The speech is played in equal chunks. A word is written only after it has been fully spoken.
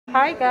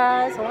Hi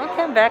guys,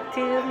 welcome back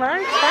to my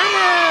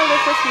channel.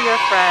 This is your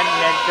friend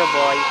Medyo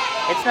Boi.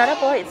 It's not a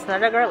boy, it's not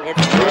a girl, it's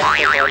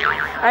Medyo Boi.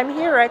 I'm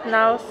here right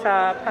now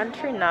sa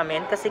pantry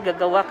namin kasi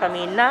gagawa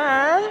kami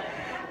ng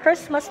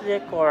Christmas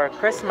decor,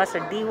 Christmas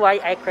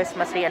DIY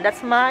Christmas tree, and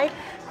that's my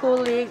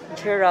colleague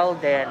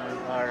Jeralden.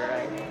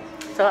 Alright.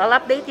 So I'll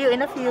update you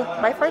in a few.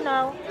 Bye for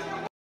now.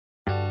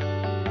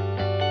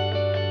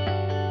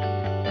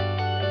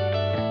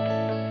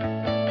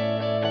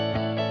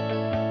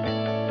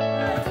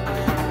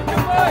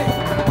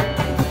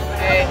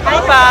 Hi,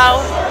 Pao.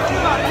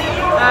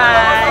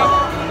 Hi.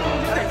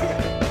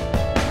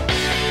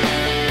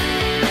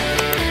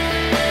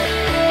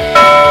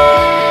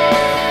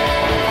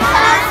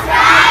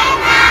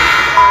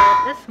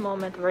 At this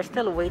moment, we're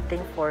still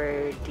waiting for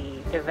the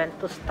event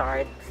to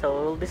start. So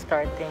we'll be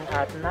starting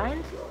at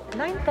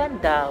 9:10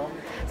 daw.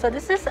 So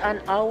this is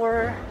an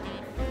hour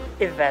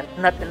event,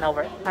 not an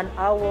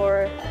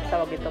hour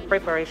tawag ito,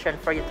 preparation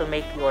for you to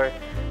make your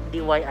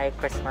DIY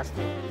Christmas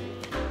tree.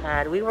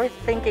 And we were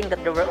thinking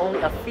that there were only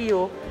a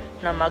few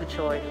na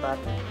mag-join, but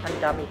ang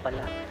dami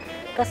pala.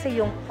 Kasi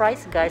yung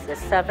price guys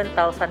is 7,000,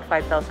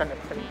 5,000, at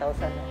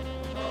 3,000.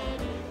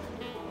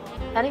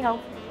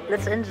 Anyhow,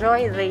 let's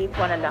enjoy the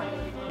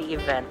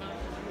event.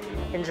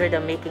 Enjoy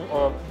the making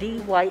of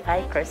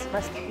DIY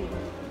Christmas tree.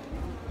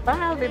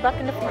 Bye, I'll be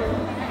back in a few.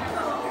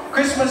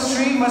 Christmas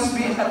tree must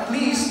be at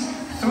least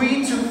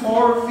 3 to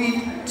 4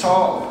 feet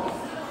tall.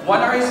 1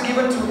 hour is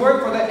given to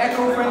work for the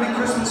eco-friendly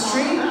Christmas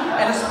tree,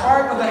 and as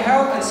part of the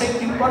health and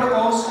safety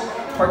protocols,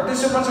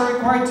 participants are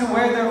required to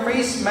wear their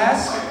face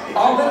mask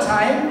all the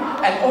time,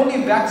 and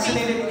only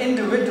vaccinated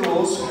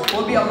individuals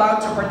will be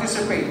allowed to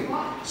participate.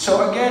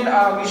 So again,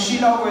 Miss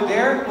Sheila over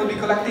there will be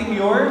collecting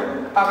your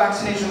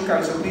vaccination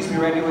card, so please be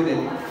ready with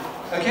it.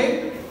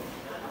 Okay?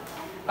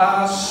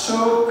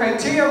 So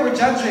criteria we're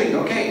judging,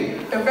 okay.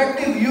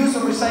 Effective use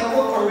of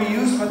recycled or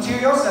reused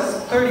materials,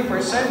 that's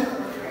 30%.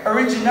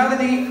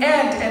 Originality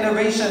and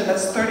innovation,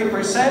 that's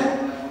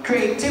 30%.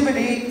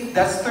 Creativity,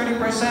 that's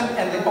 30%.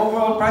 And the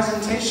overall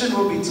presentation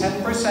will be 10%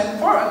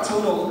 for a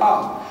total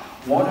of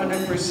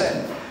 100%.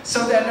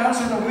 So the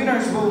announcement of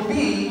winners will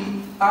be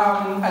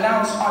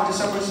announced on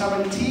December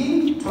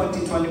 17,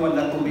 2021.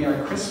 That will be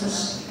our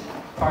Christmas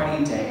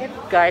party day.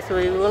 Guys,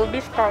 we will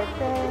be starting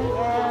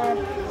at...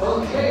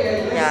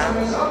 Okay, yeah.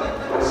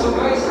 So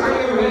guys, are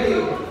you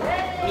ready?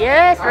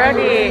 Yes,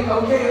 ready.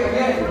 Okay,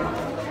 again.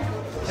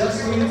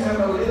 Just for you to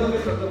have a little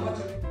bit of the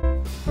water.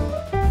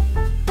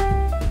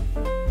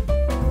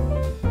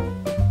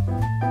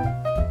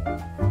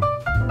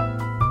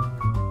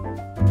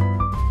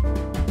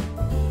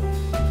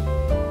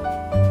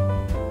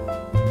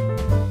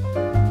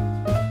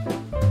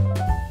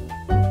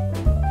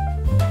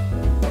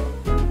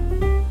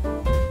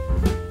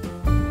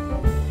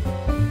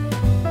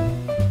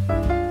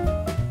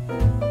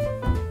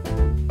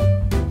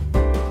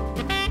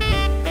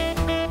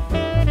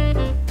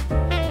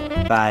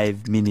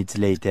 5 minutes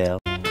later.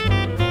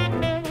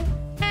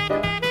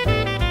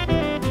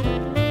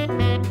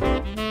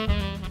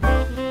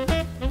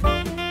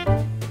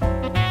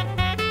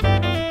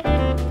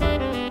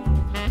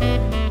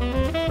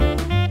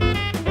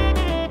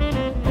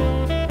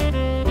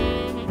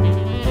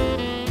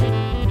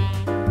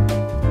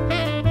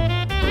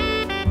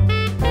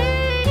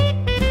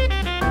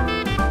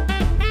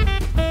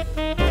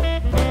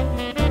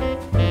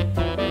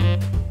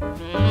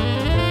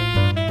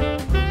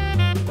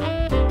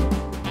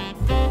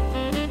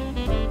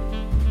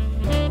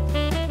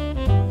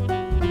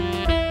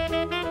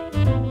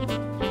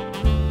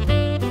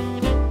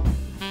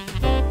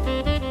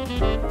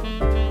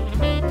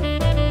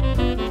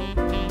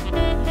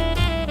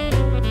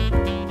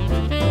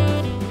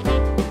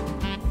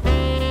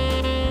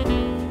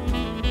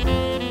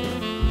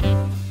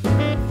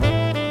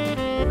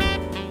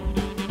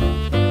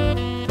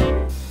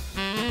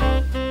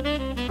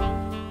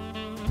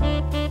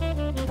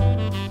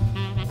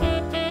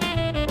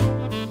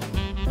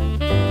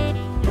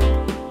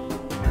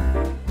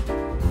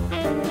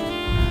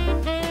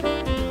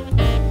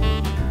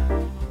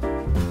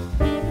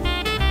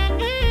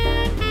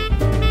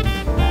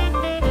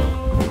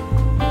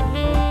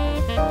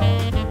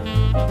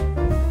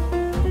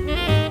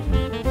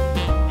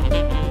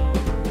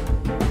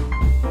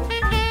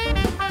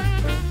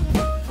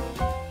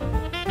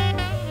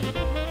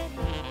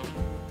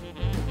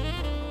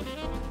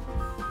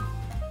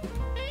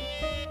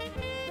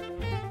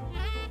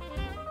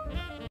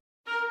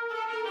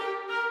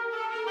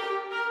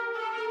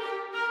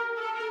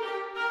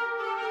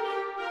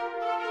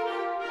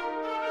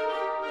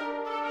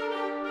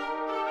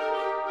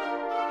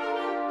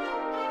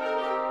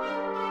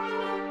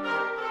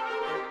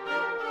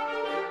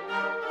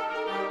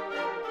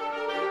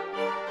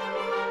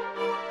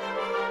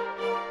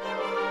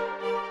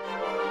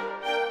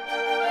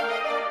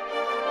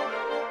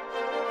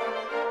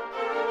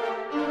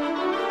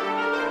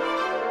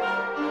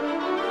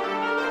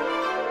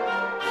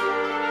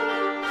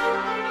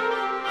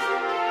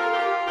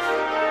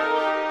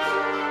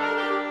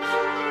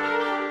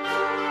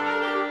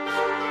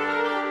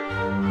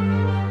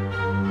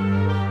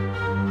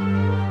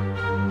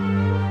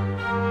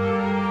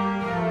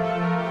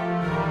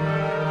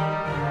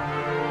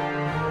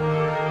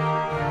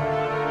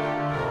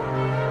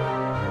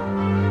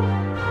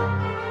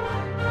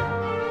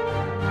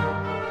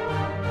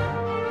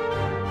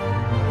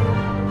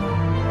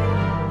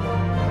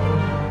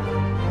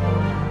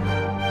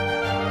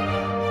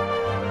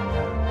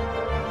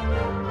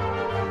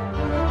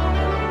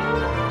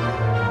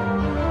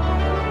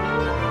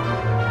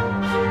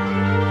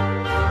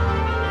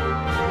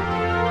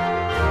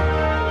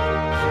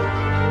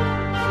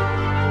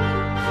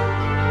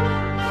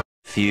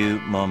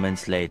 Few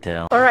moments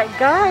later. Alright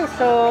guys,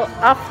 so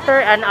after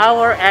an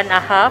hour and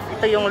a half,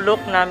 ito yung look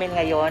namin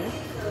ngayon.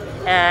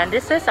 And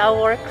this is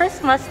our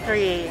Christmas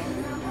tree.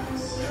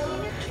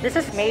 This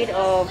is made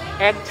of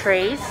egg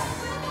trays.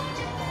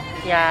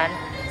 Yan.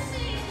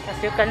 As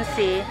you can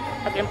see,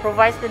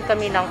 nag-improvise din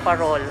kami ng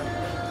parol.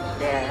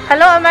 There.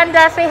 Hello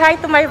Amanda, say hi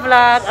to my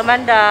vlog.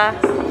 Amanda.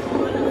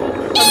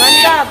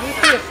 Amanda,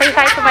 beauty, say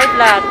hi to my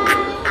vlog.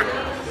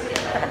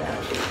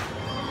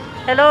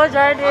 Hello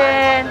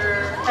Jeralden.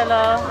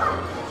 Hello.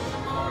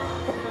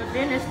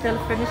 Din is still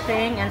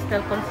finishing and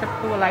still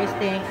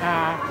conceptualizing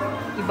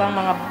ibang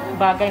mga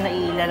bagay na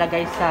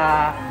ilalagay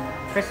sa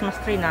Christmas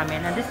tree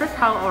namin. And this is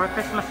how our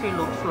Christmas tree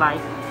looks like.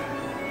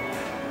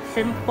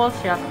 Simple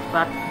siya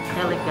but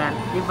elegant,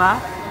 di ba?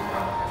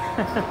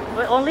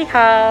 We only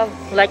have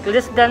like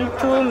less than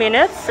 2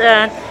 minutes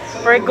and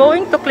we're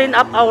going to clean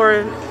up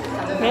our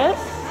mess.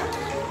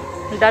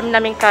 Ang dami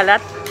naming kalat.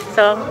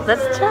 So,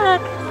 let's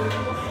check.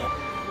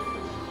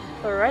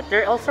 Alright,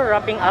 they're also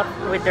wrapping up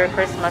with their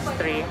Christmas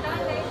tree.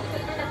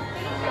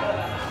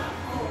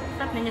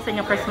 Saan ninyo sa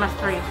inyong Christmas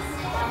tree?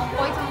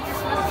 White on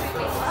Christmas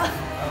tree.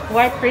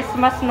 White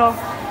Christmas, no?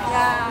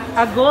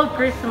 Yeah. A gold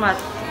Christmas.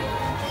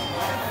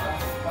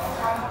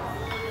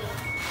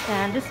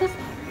 And this is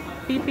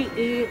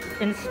PPE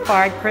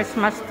inspired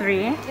Christmas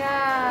tree.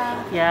 Yeah.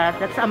 Yeah,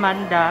 that's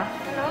Amanda.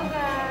 Hello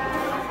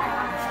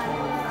guys.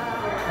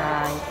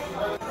 Nice.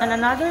 And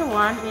another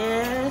one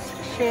is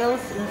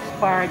Shell's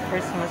inspired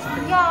Christmas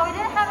tree. Yo, we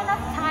didn't have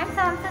enough time,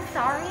 so I'm so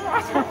sorry.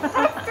 But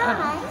it's still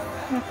nice.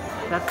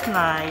 That's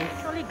nice.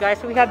 Actually guys,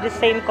 we have the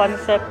same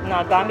concept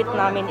na gamit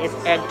namin is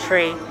egg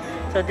tray.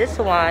 So this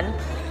one,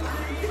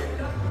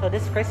 so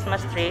this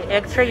Christmas tree,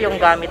 egg tray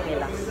yung gamit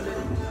nila.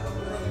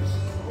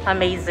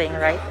 Amazing,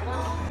 right?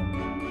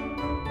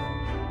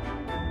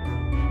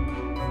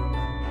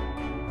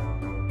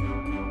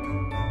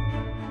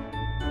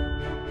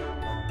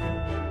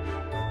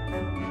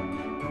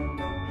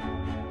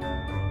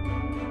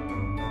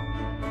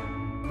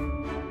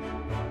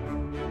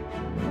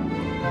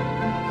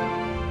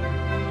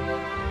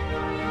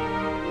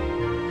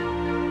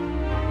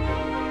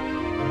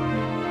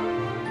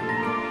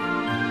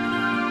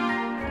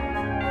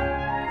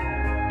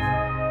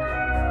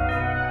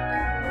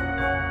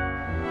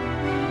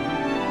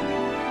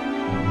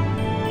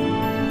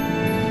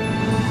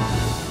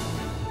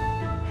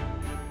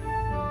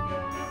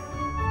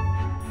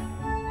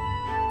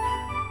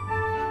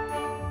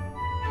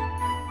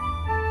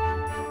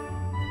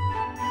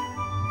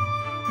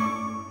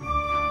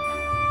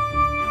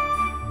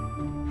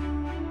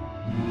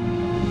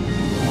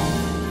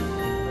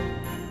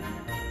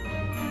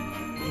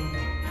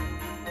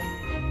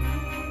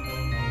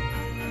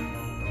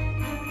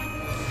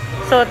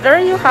 So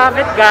there you have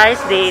it guys,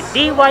 the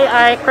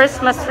DIY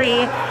Christmas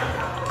tree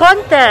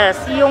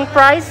contest. Yung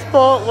prize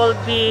po will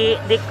be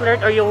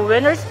declared, or yung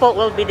winners po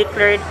will be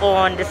declared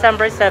on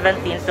December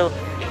 17. So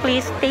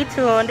please stay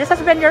tuned. This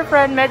has been your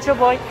friend Medyo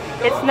Boi.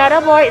 It's not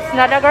a boy, it's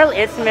not a girl,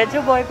 it's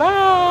Medyo Boi.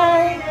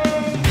 Bye!